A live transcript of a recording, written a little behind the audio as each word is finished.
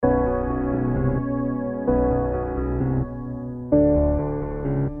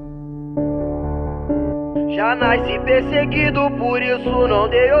Já nasci perseguido, por isso não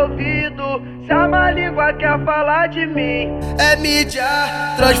dei ouvido. Se a má língua quer falar de mim, é mídia,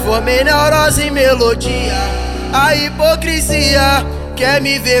 transformei neurose em melodia. A hipocrisia quer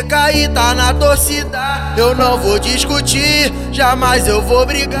me ver cair, tá na torcida. Eu não vou discutir, jamais eu vou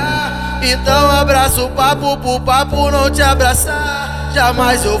brigar. Então abraça o papo pro papo não te abraçar.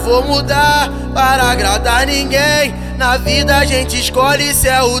 Jamais eu vou mudar para agradar ninguém. Na vida a gente escolhe se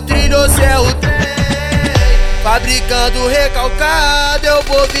é o trilho ou se é o trem. Fabricando recalcado, eu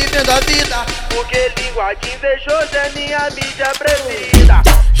vou vivendo a vida, porque língua de invejoso é minha mídia preferida.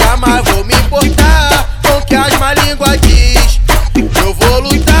 Jamais vou me importar com o que as má língua diz. Eu vou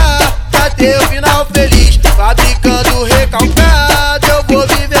lutar pra ter o final feliz. Fabricando recalcado, eu vou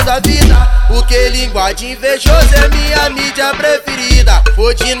vivendo a vida, porque língua de invejoso é minha mídia preferida.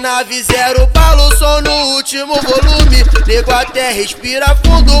 Vou de nave zero, balo o som no último volume. Nego até respira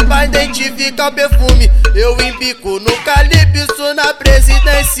fundo pra identificar o perfume. Eu embico no calypso na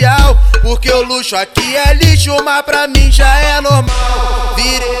presidencial, porque o luxo aqui é lixo, mas pra mim já é normal.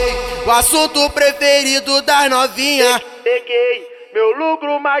 Virei o assunto preferido das novinhas. Peguei meu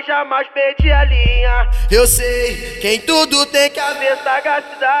lucro, mas jamais perdi a linha. Eu sei que em tudo tem que haver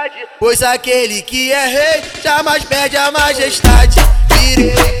sagacidade, pois aquele que é rei jamais perde a majestade.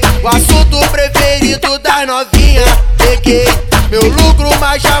 Virei o assunto preferido das novinhas. Peguei meu lucro,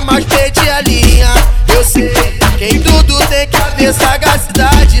 mas jamais perdi a linha. Eu sei que em tudo tem que haver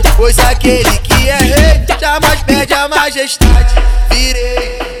sagacidade, pois aquele que é rei jamais perde a majestade.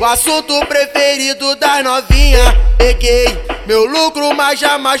 Virei o assunto preferido das novinhas. Peguei meu lucro, mas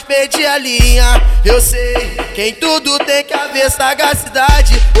jamais perdi a linha. Eu sei que em tudo tem que haver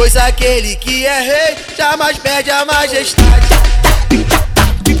sagacidade, pois aquele que é rei jamais perde a majestade.